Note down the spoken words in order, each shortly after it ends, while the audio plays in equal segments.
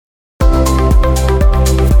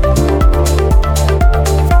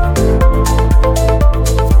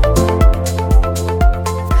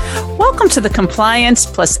to the Compliance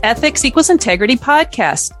plus Ethics equals Integrity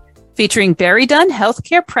podcast, featuring Berry Dunn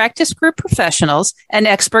Healthcare Practice Group professionals and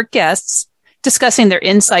expert guests discussing their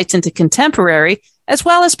insights into contemporary as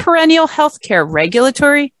well as perennial healthcare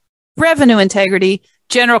regulatory, revenue integrity,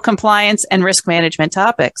 general compliance, and risk management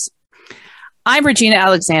topics. I'm Regina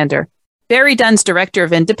Alexander, Berry Dunn's Director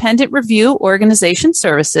of Independent Review Organization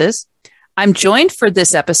Services. I'm joined for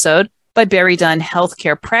this episode by Berry Dunn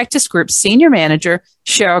Healthcare Practice Group Senior Manager,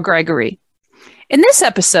 Cheryl Gregory. In this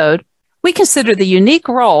episode, we consider the unique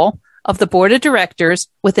role of the Board of Directors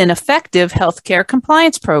within effective healthcare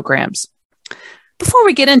compliance programs. Before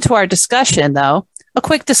we get into our discussion, though, a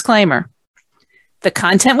quick disclaimer. The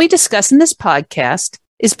content we discuss in this podcast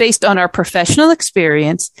is based on our professional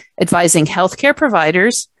experience advising healthcare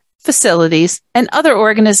providers, facilities, and other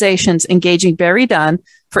organizations engaging Berry Dunn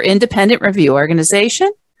for independent review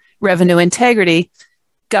organization, revenue integrity,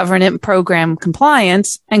 governance program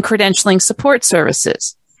compliance, and credentialing support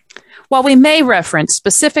services. While we may reference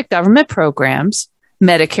specific government programs,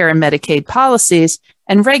 Medicare and Medicaid policies,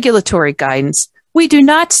 and regulatory guidance, we do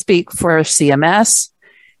not speak for CMS,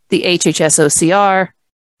 the HHS-OCR,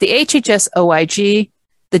 the HHS-OIG,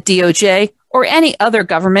 the DOJ, or any other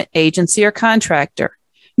government agency or contractor,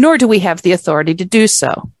 nor do we have the authority to do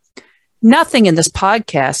so. Nothing in this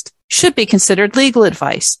podcast should be considered legal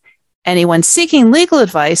advice. Anyone seeking legal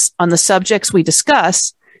advice on the subjects we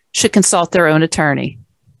discuss should consult their own attorney.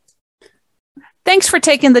 Thanks for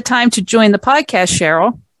taking the time to join the podcast,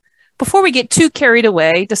 Cheryl. Before we get too carried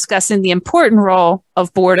away discussing the important role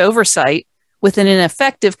of board oversight within an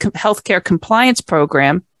effective healthcare compliance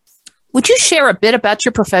program, would you share a bit about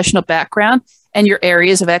your professional background and your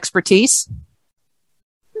areas of expertise?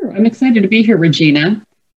 Sure. I'm excited to be here, Regina.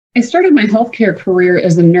 I started my healthcare career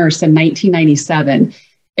as a nurse in 1997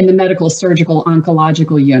 in the medical surgical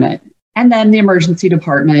oncological unit, and then the emergency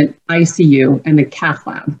department, ICU, and the cath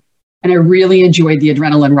lab. And I really enjoyed the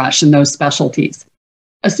adrenaline rush in those specialties.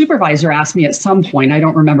 A supervisor asked me at some point, I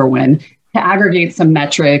don't remember when, to aggregate some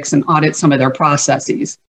metrics and audit some of their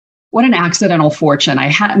processes. What an accidental fortune. I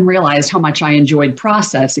hadn't realized how much I enjoyed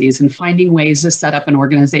processes and finding ways to set up an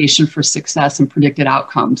organization for success and predicted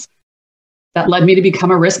outcomes. That led me to become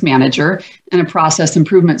a risk manager and a process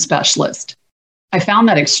improvement specialist. I found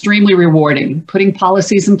that extremely rewarding, putting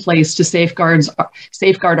policies in place to safeguard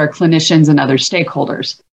our clinicians and other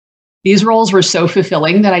stakeholders. These roles were so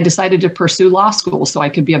fulfilling that I decided to pursue law school so I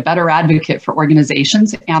could be a better advocate for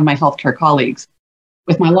organizations and my healthcare colleagues.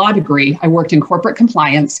 With my law degree, I worked in corporate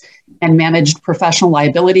compliance and managed professional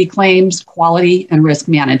liability claims, quality, and risk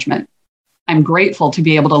management. I'm grateful to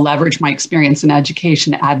be able to leverage my experience and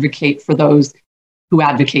education to advocate for those who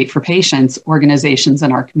advocate for patients, organizations,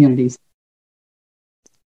 and our communities.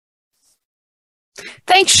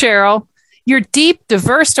 Thanks, Cheryl. Your deep,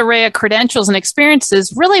 diverse array of credentials and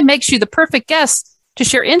experiences really makes you the perfect guest to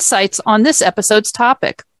share insights on this episode's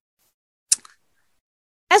topic.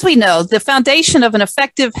 As we know, the foundation of an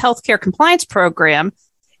effective healthcare compliance program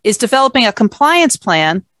is developing a compliance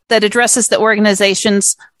plan that addresses the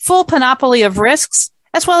organization's full panoply of risks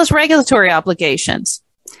as well as regulatory obligations.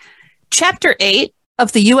 Chapter 8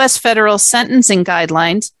 of the U.S. Federal Sentencing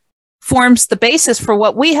Guidelines forms the basis for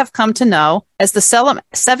what we have come to know as the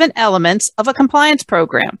 7 elements of a compliance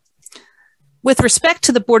program. With respect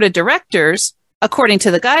to the Board of Directors, according to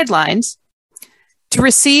the guidelines, to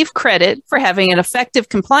receive credit for having an effective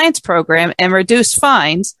compliance program and reduce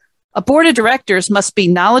fines, a Board of Directors must be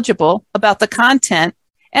knowledgeable about the content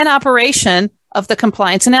and operation of the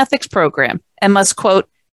compliance and ethics program and must, quote,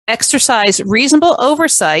 exercise reasonable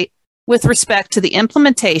oversight with respect to the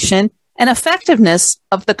implementation and effectiveness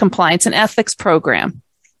of the compliance and ethics program.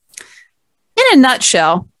 In a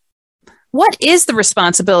nutshell, what is the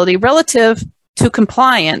responsibility relative to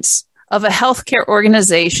compliance of a healthcare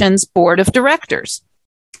organization's board of directors?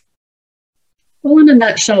 Well, in a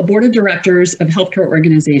nutshell, board of directors of healthcare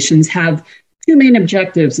organizations have 2 main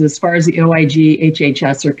objectives as far as the OIG,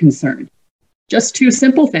 HHS are concerned. Just 2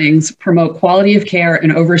 simple things: promote quality of care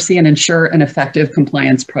and oversee and ensure an effective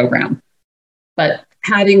compliance program. But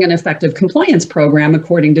having an effective compliance program,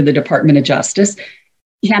 according to the Department of Justice,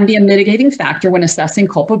 can be a mitigating factor when assessing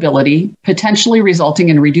culpability, potentially resulting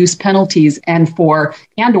in reduced penalties and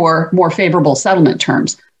or more favorable settlement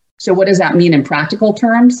terms. So what does that mean in practical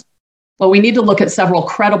terms? Well, we need to look at several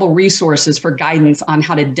credible resources for guidance on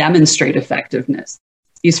how to demonstrate effectiveness.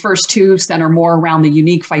 These first 2 center more around the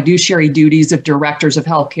unique fiduciary duties of directors of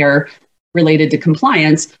healthcare related to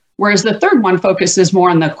compliance, whereas the third one focuses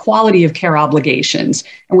more on the quality of care obligations.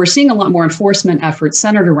 And we're seeing a lot more enforcement efforts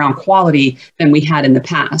centered around quality than we had in the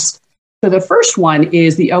past. So the first one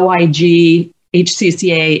is the OIG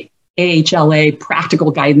HCCA AHLA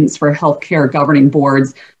Practical Guidance for Healthcare Governing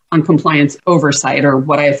Boards on Compliance Oversight, or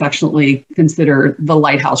what I affectionately consider the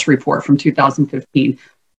Lighthouse Report from 2015.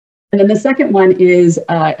 And then the second one is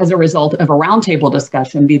as a result of a roundtable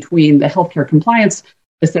discussion between the Healthcare Compliance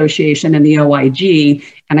Association and the OIG.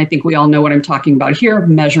 And I think we all know what I'm talking about here,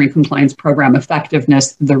 Measuring Compliance Program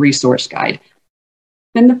Effectiveness, the Resource Guide.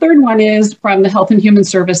 Then the third one is from the Health and Human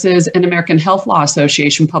Services and American Health Law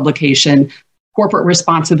Association publication, Corporate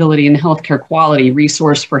Responsibility and Healthcare Quality,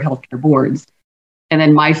 Resource for Healthcare Boards. And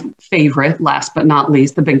then my favorite, last but not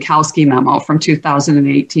least, the Bienkowski memo from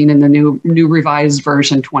 2018 in the new revised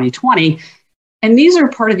version 2020. And these are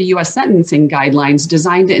part of the U.S. sentencing guidelines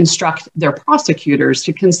designed to instruct their prosecutors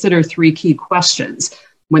to consider three key questions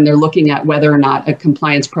when they're looking at whether or not a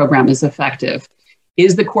compliance program is effective.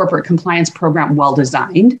 Is the corporate compliance program well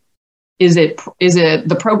designed? Is it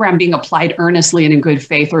the program being applied earnestly and in good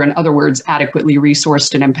faith, or in other words, adequately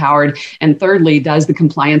resourced and empowered? And thirdly, does the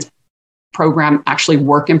compliance program actually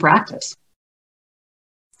work in practice?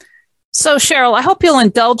 So, Cheryl, I hope you'll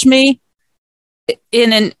indulge me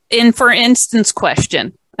in an for instance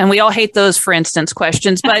question. And we all hate those for instance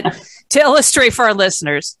questions, but to illustrate for our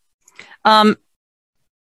listeners, if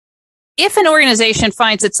an organization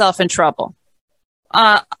finds itself in trouble,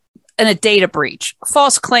 in a data breach,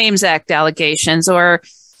 False Claims Act allegations, or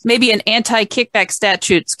maybe an anti-kickback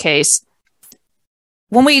statutes case,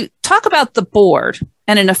 when we talk about the board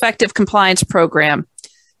and an effective compliance program,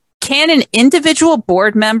 can an individual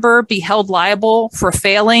board member be held liable for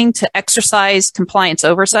failing to exercise compliance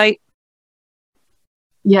oversight?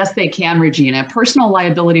 Yes, they can, Regina. Personal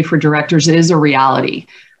liability for directors is a reality.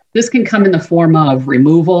 This can come in the form of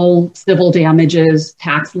removal, civil damages,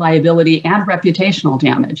 tax liability, and reputational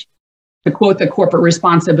damage. To quote the Corporate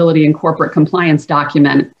Responsibility and Corporate Compliance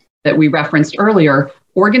document that we referenced earlier,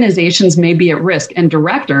 organizations may be at risk, and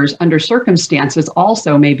directors, under circumstances,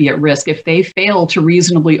 also may be at risk if they fail to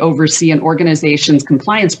reasonably oversee an organization's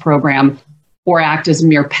compliance program or act as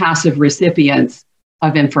mere passive recipients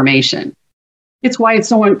of information. It's why it's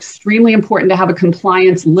so extremely important to have a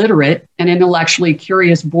compliance literate and intellectually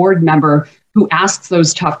curious board member who asks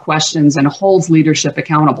those tough questions and holds leadership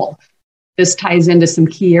accountable. This ties into some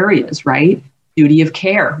key areas, right? Duty of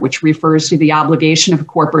care, which refers to the obligation of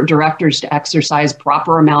corporate directors to exercise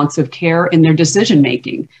proper amounts of care in their decision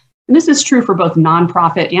making. And this is true for both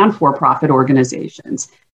nonprofit and for-profit organizations.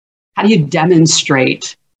 How do you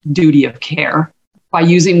demonstrate duty of care? By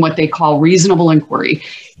using what they call reasonable inquiry.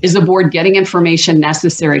 Is the board getting information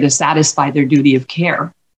necessary to satisfy their duty of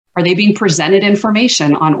care? Are they being presented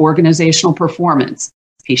information on organizational performance,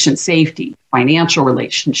 patient safety, financial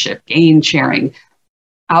relationship, gain sharing,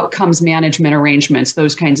 outcomes management arrangements,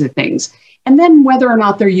 those kinds of things? And then whether or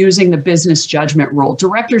not they're using the business judgment rule.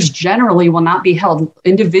 Directors generally will not be held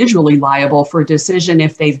individually liable for a decision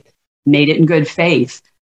if they've made it in good faith,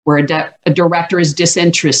 where a director is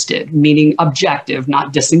disinterested, meaning objective,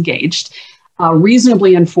 not disengaged,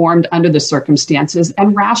 reasonably informed under the circumstances,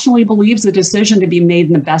 and rationally believes the decision to be made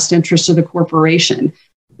in the best interest of the corporation.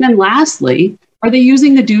 And then lastly, are they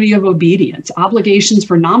using the duty of obedience, obligations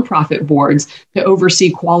for nonprofit boards to oversee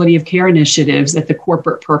quality of care initiatives that the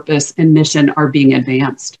corporate purpose and mission are being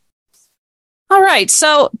advanced? All right.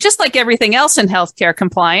 So just like everything else in healthcare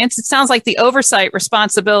compliance, it sounds like the oversight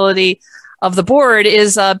responsibility of the board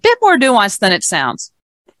is a bit more nuanced than it sounds.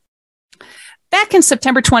 Back in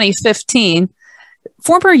September 2015,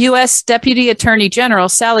 former U.S. Deputy Attorney General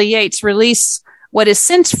Sally Yates released what has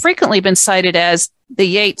since frequently been cited as the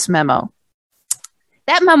Yates Memo.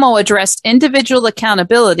 That memo addressed individual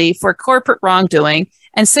accountability for corporate wrongdoing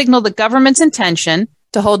and signaled the government's intention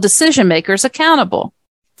to hold decision makers accountable.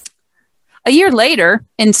 A year later,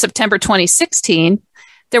 in September 2016,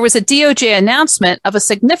 there was a DOJ announcement of a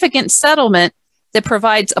significant settlement that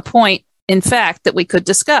provides a point, in fact, that we could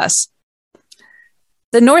discuss.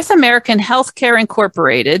 The North American Healthcare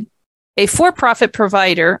Incorporated, a for-profit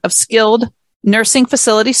provider of skilled nursing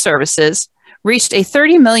facility services, reached a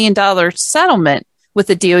 $30 million settlement with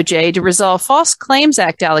the DOJ to resolve False Claims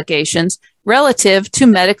Act allegations relative to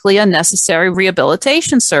medically unnecessary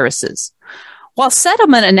rehabilitation services. While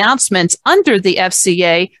settlement announcements under the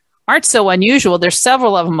FCA aren't so unusual, there's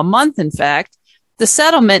several of them a month, in fact, the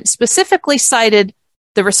settlement specifically cited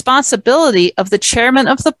the responsibility of the chairman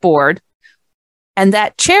of the board, and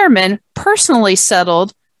that chairman personally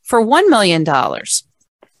settled for $1 million.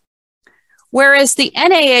 Whereas the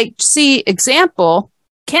NAHC example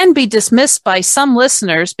can be dismissed by some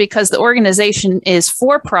listeners because the organization is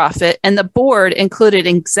for-profit and the board included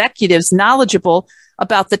executives knowledgeable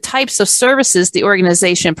about the types of services the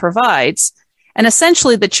organization provides. And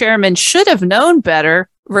essentially, the chairman should have known better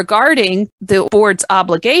regarding the board's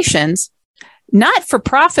obligations,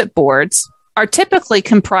 not-for-profit boards are typically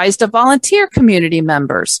comprised of volunteer community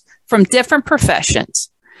members from different professions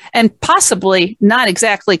and possibly not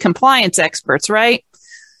exactly compliance experts, right?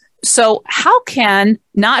 So how can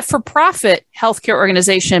not-for-profit healthcare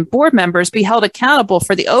organization board members be held accountable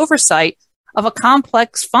for the oversight of a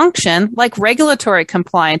complex function like regulatory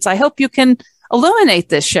compliance? I hope you can illuminate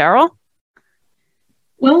this, Cheryl.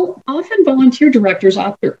 Well, often volunteer directors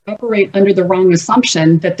operate under the wrong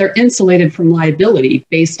assumption that they're insulated from liability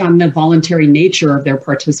based on the voluntary nature of their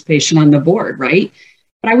participation on the board, right?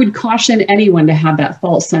 But I would caution anyone to have that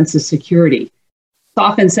false sense of security. It's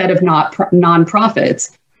often said of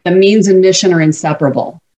nonprofits, the means and mission are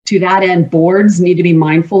inseparable. To that end, boards need to be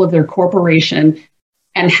mindful of their corporation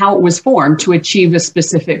and how it was formed to achieve a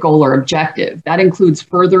specific goal or objective. That includes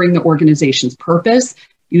furthering the organization's purpose,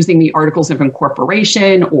 using the articles of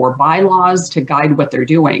incorporation or bylaws to guide what they're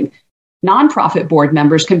doing. Nonprofit board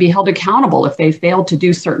members can be held accountable if they fail to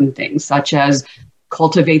do certain things, such as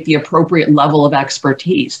cultivate the appropriate level of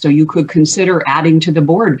expertise. So you could consider adding to the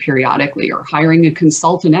board periodically or hiring a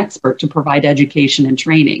consultant expert to provide education and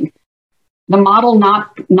training. The Model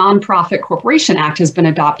Nonprofit Corporation Act has been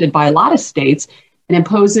adopted by a lot of states and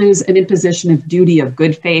imposes an imposition of duty of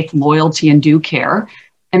good faith, loyalty, and due care.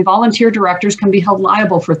 And volunteer directors can be held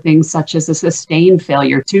liable for things such as a sustained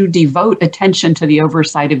failure to devote attention to the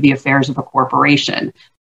oversight of the affairs of a corporation,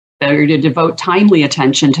 failure to devote timely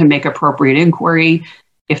attention to make appropriate inquiry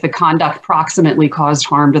if the conduct proximately caused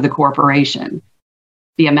harm to the corporation,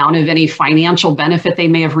 the amount of any financial benefit they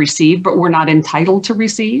may have received but were not entitled to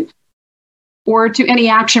receive, or to any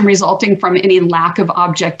action resulting from any lack of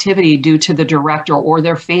objectivity due to the director or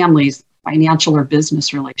their family's financial or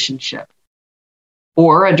business relationship,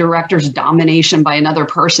 or a director's domination by another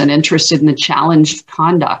person interested in the challenged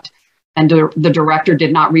conduct, and the director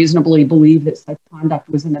did not reasonably believe that such conduct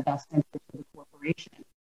was in the best interest of the corporation.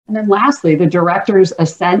 And then lastly, the director's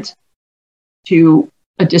assent to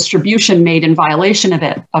a distribution made in violation of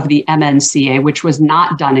the MNCA, which was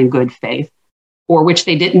not done in good faith, or which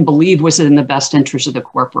they didn't believe was in the best interest of the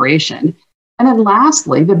corporation. And then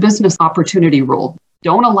lastly, the business opportunity rule.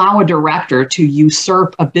 Don't allow a director to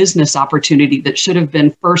usurp a business opportunity that should have been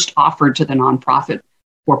first offered to the nonprofit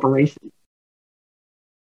corporation.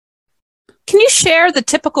 Can you share the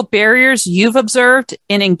typical barriers you've observed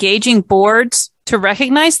in engaging boards to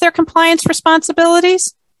recognize their compliance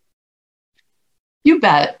responsibilities? You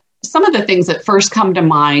bet. Some of the things that first come to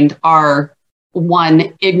mind are,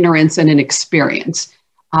 one, ignorance and inexperience,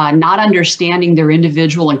 not understanding their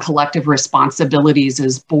individual and collective responsibilities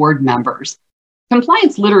as board members.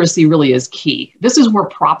 Compliance literacy really is key. This is where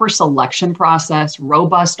proper selection process,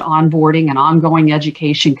 robust onboarding, and ongoing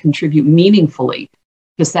education contribute meaningfully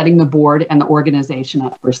to setting the board and the organization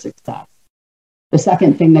up for success. The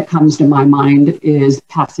second thing that comes to my mind is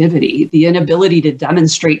passivity, the inability to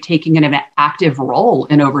demonstrate taking an active role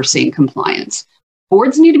in overseeing compliance.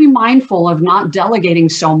 Boards need to be mindful of not delegating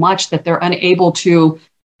so much that they're unable to,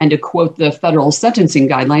 and to quote the federal sentencing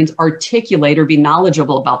guidelines, articulate or be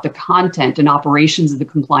knowledgeable about the content and operations of the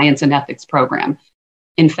compliance and ethics program.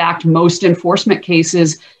 In fact, most enforcement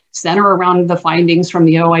cases center around the findings from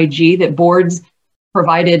the OIG that boards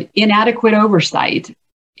provided inadequate oversight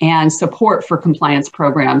and support for compliance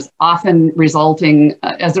programs, often resulting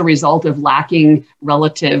as a result of lacking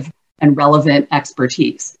relative and relevant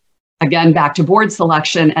expertise. Again, back to board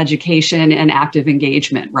selection, education, and active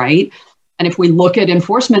engagement, right? And if we look at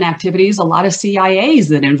enforcement activities, a lot of CIAs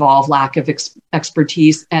that involve lack of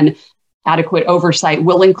expertise and adequate oversight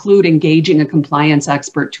will include engaging a compliance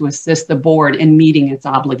expert to assist the board in meeting its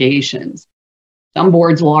obligations. Some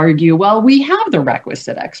boards will argue, well, we have the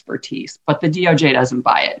requisite expertise, but the DOJ doesn't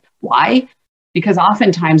buy it. Why? Because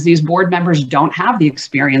oftentimes these board members don't have the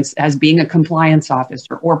experience as being a compliance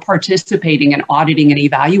officer or participating in auditing and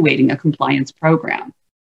evaluating a compliance program.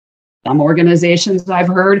 Some organizations I've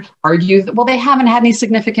heard argue that, well, they haven't had any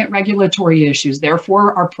significant regulatory issues,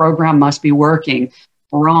 therefore our program must be working.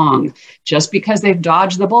 Wrong. Just because they've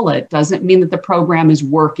dodged the bullet doesn't mean that the program is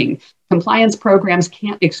working. Compliance programs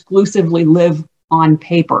can't exclusively live on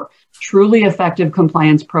paper. Truly effective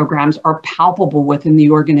compliance programs are palpable within the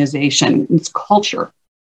organization, its culture.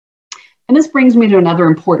 And this brings me to another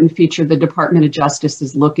important feature the Department of Justice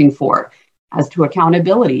is looking for. As to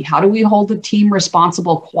accountability, how do we hold the team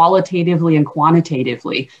responsible qualitatively and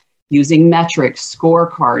quantitatively using metrics,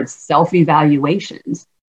 scorecards, self-evaluations?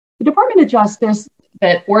 The Department of Justice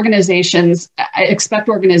that I expect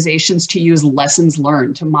organizations to use lessons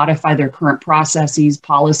learned to modify their current processes,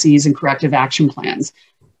 policies, and corrective action plans.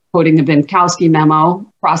 Quoting the Binkowski memo,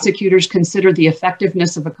 prosecutors consider the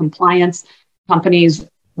effectiveness of a compliance company's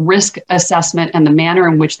risk assessment and the manner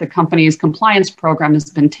in which the company's compliance program has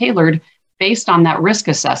been tailored based on that risk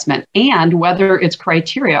assessment and whether its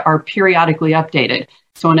criteria are periodically updated.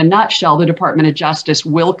 So in a nutshell, the Department of Justice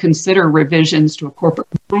will consider revisions to a corporate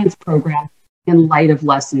compliance program in light of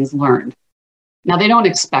lessons learned. Now, they don't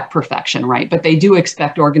expect perfection, right? But they do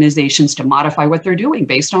expect organizations to modify what they're doing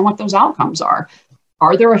based on what those outcomes are.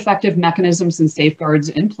 Are there effective mechanisms and safeguards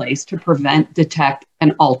in place to prevent, detect,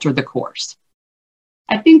 and alter the course?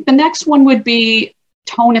 I think the next one would be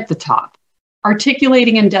tone at the top,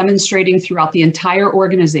 articulating and demonstrating throughout the entire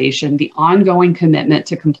organization the ongoing commitment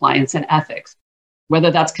to compliance and ethics, whether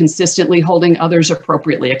that's consistently holding others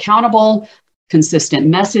appropriately accountable, consistent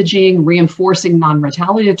messaging, reinforcing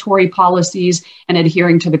non-retaliatory policies, and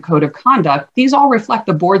adhering to the code of conduct. These all reflect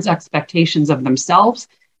the board's expectations of themselves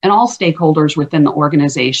and all stakeholders within the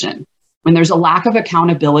organization. When there's a lack of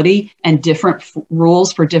accountability and different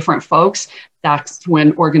rules for different folks, that's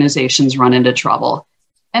when organizations run into trouble.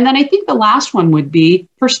 And then I think the last one would be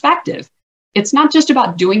perspective. It's not just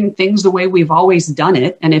about doing things the way we've always done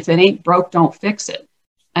it, and if it ain't broke, don't fix it.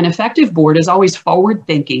 An effective board is always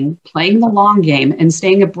forward-thinking, playing the long game, and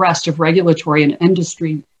staying abreast of regulatory and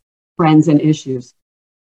industry trends and issues.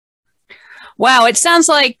 Wow, it sounds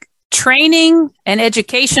like training and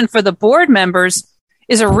education for the board members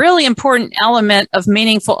is a really important element of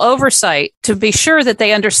meaningful oversight to be sure that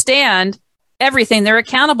they understand everything they're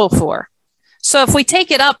accountable for. So if we take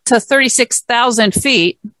it up to 36,000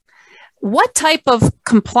 feet, what type of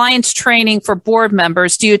compliance training for board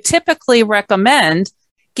members do you typically recommend,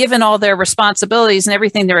 given all their responsibilities and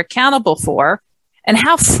everything they're accountable for? And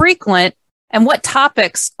how frequent and what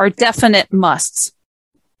topics are definite musts?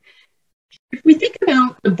 If we think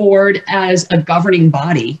about the board as a governing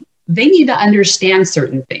body, they need to understand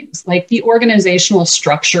certain things like the organizational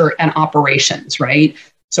structure and operations, right?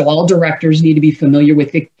 So all directors need to be familiar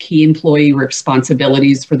with the key employee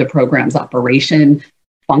responsibilities for the program's operation,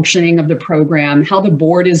 functioning of the program, how the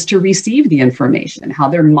board is to receive the information, how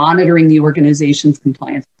they're monitoring the organization's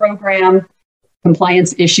compliance program,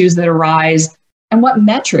 compliance issues that arise, and what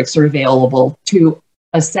metrics are available to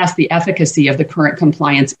assess the efficacy of the current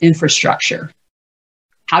compliance infrastructure.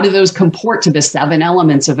 How do those comport to the 7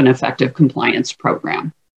 elements of an effective compliance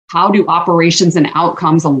program? How do operations and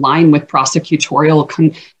outcomes align with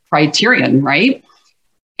prosecutorial criterion, right?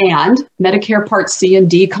 And Medicare Part C and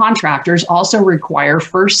D contractors also require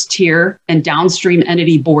first tier and downstream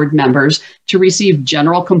entity board members to receive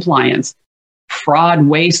general compliance, fraud,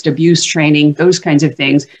 waste, abuse training, those kinds of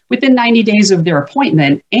things within 90 days of their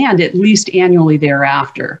appointment and at least annually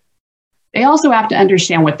thereafter. They also have to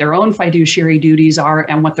understand what their own fiduciary duties are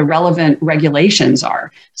and what the relevant regulations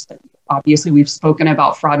are. So obviously, we've spoken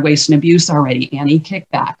about fraud, waste, and abuse already,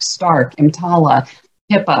 anti-kickback, Stark, EMTALA,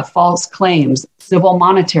 HIPAA, false claims, civil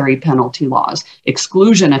monetary penalty laws,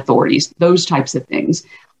 exclusion authorities, those types of things.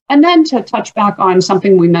 And then to touch back on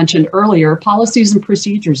something we mentioned earlier, policies and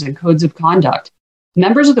procedures and codes of conduct.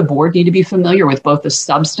 Members of the board need to be familiar with both the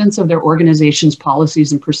substance of their organization's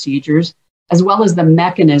policies and procedures, as well as the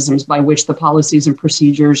mechanisms by which the policies and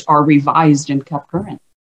procedures are revised and kept current.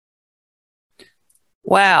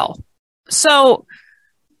 Wow. So,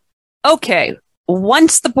 okay,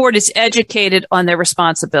 once the board is educated on their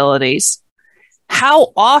responsibilities,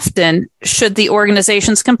 how often should the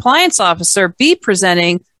organization's compliance officer be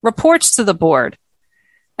presenting reports to the board?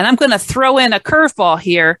 And I'm going to throw in a curveball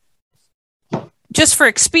here. Just for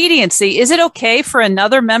expediency, is it okay for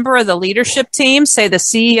another member of the leadership team, say the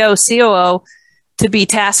CEO, COO, to be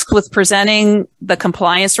tasked with presenting the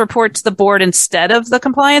compliance report to the board instead of the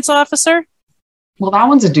compliance officer? Well, that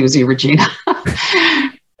one's a doozy, Regina.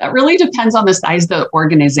 That really depends on the size of the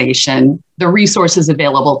organization, the resources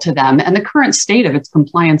available to them, and the current state of its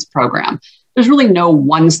compliance program. There's really no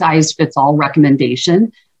one-size-fits-all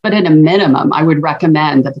recommendation, but at a minimum, I would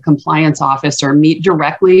recommend that the compliance officer meet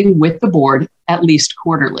directly with the board at least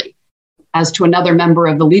quarterly. As to another member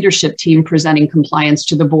of the leadership team presenting compliance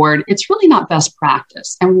to the board, it's really not best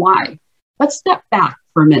practice. And why? Let's step back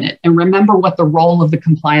for a minute and remember what the role of the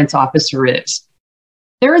compliance officer is.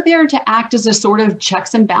 They're there to act as a sort of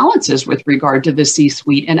checks and balances with regard to the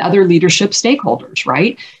C-suite and other leadership stakeholders,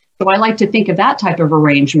 right? So I like to think of that type of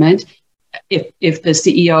arrangement if the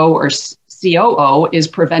CEO or COO is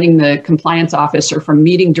preventing the compliance officer from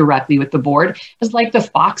meeting directly with the board as like the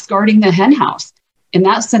fox guarding the hen house. In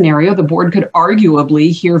that scenario, the board could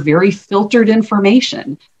arguably hear very filtered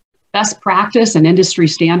information. Best practice and industry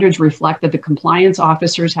standards reflect that the compliance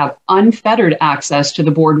officers have unfettered access to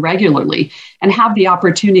the board regularly and have the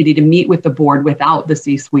opportunity to meet with the board without the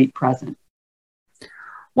C-suite present.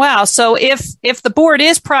 Wow. So if the board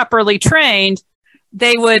is properly trained,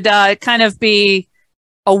 they would kind of be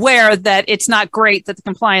aware that it's not great that the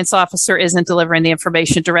compliance officer isn't delivering the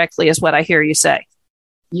information directly, is what I hear you say.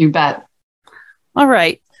 You bet. All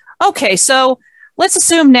right. Okay. So let's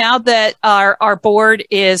assume now that our board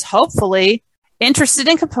is hopefully interested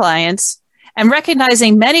in compliance and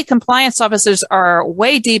recognizing many compliance officers are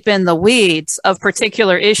way deep in the weeds of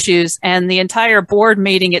particular issues, and the entire board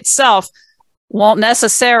meeting itself won't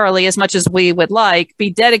necessarily, as much as we would like, be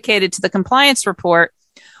dedicated to the compliance report.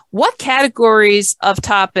 What categories of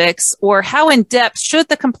topics or how in depth should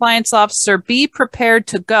the compliance officer be prepared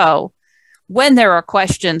to go when there are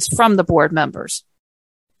questions from the board members?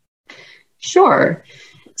 Sure.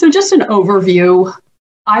 So just an overview,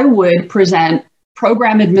 I would present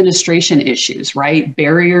program administration issues, right?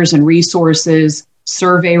 Barriers and resources,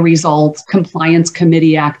 survey results, compliance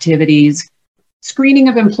committee activities, screening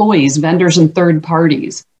of employees, vendors, and third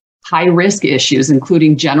parties, high-risk issues,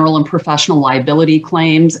 including general and professional liability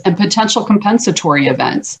claims and potential compensatory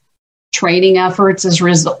events, training efforts as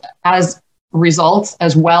results,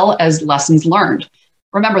 as well as lessons learned.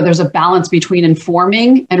 Remember, there's a balance between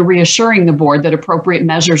informing and reassuring the board that appropriate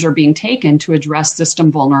measures are being taken to address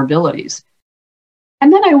system vulnerabilities.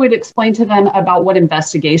 And then I would explain to them about what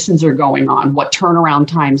investigations are going on, what turnaround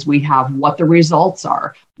times we have, what the results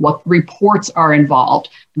are, what reports are involved,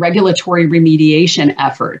 regulatory remediation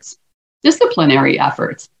efforts, disciplinary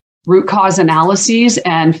efforts, root cause analyses,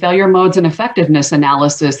 and failure modes and effectiveness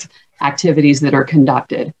analysis activities that are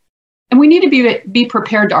conducted. And we need to be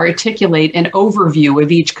prepared to articulate an overview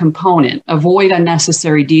of each component, avoid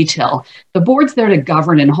unnecessary detail. The board's there to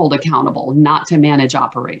govern and hold accountable, not to manage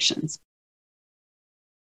operations.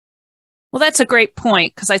 Well, that's a great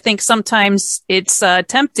point, because I think sometimes it's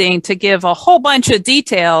tempting to give a whole bunch of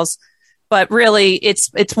details, but really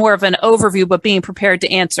it's more of an overview, but being prepared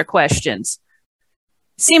to answer questions.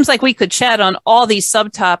 Seems like we could chat on all these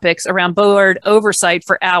subtopics around board oversight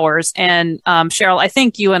for hours. And Cheryl, I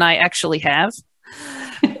think you and I actually have.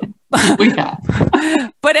 We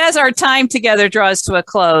have. But as our time together draws to a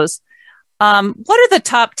close, what are the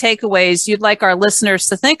top takeaways you'd like our listeners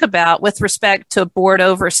to think about with respect to board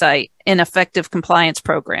oversight in effective compliance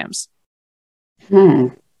programs?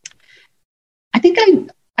 I think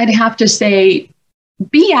I'd have to say,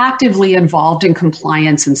 be actively involved in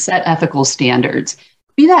compliance and set ethical standards.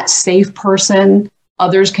 Be that safe person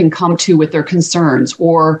others can come to with their concerns,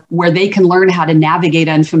 or where they can learn how to navigate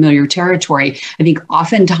unfamiliar territory. I think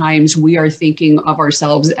oftentimes we are thinking of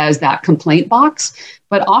ourselves as that complaint box,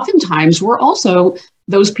 but oftentimes we're also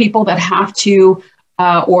those people that have to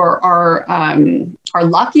or are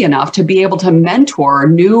lucky enough to be able to mentor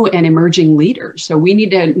new and emerging leaders. So we need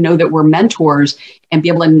to know that we're mentors and be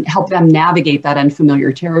able to help them navigate that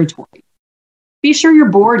unfamiliar territory. Be sure your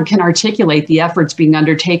board can articulate the efforts being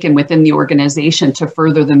undertaken within the organization to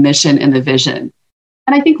further the mission and the vision.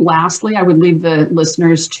 And I think lastly, I would leave the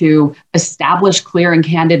listeners to establish clear and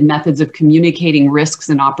candid methods of communicating risks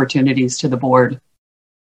and opportunities to the board.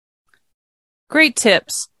 Great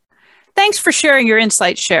tips. Thanks for sharing your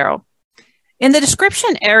insights, Cheryl. In the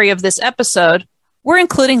description area of this episode, we're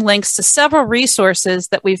including links to several resources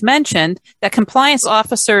that we've mentioned that compliance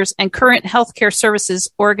officers and current healthcare services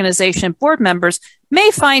organization board members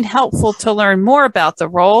may find helpful to learn more about the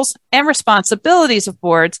roles and responsibilities of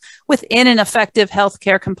boards within an effective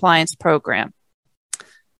healthcare compliance program.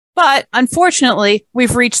 But unfortunately,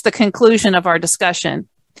 we've reached the conclusion of our discussion.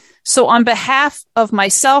 So on behalf of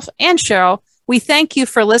myself and Cheryl, we thank you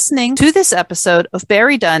for listening to this episode of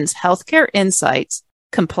Barry Dunn's Healthcare Insights,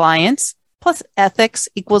 Compliance plus Ethics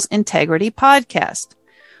equals Integrity podcast.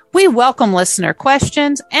 We welcome listener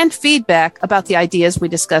questions and feedback about the ideas we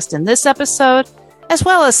discussed in this episode, as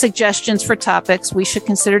well as suggestions for topics we should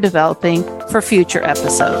consider developing for future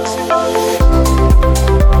episodes.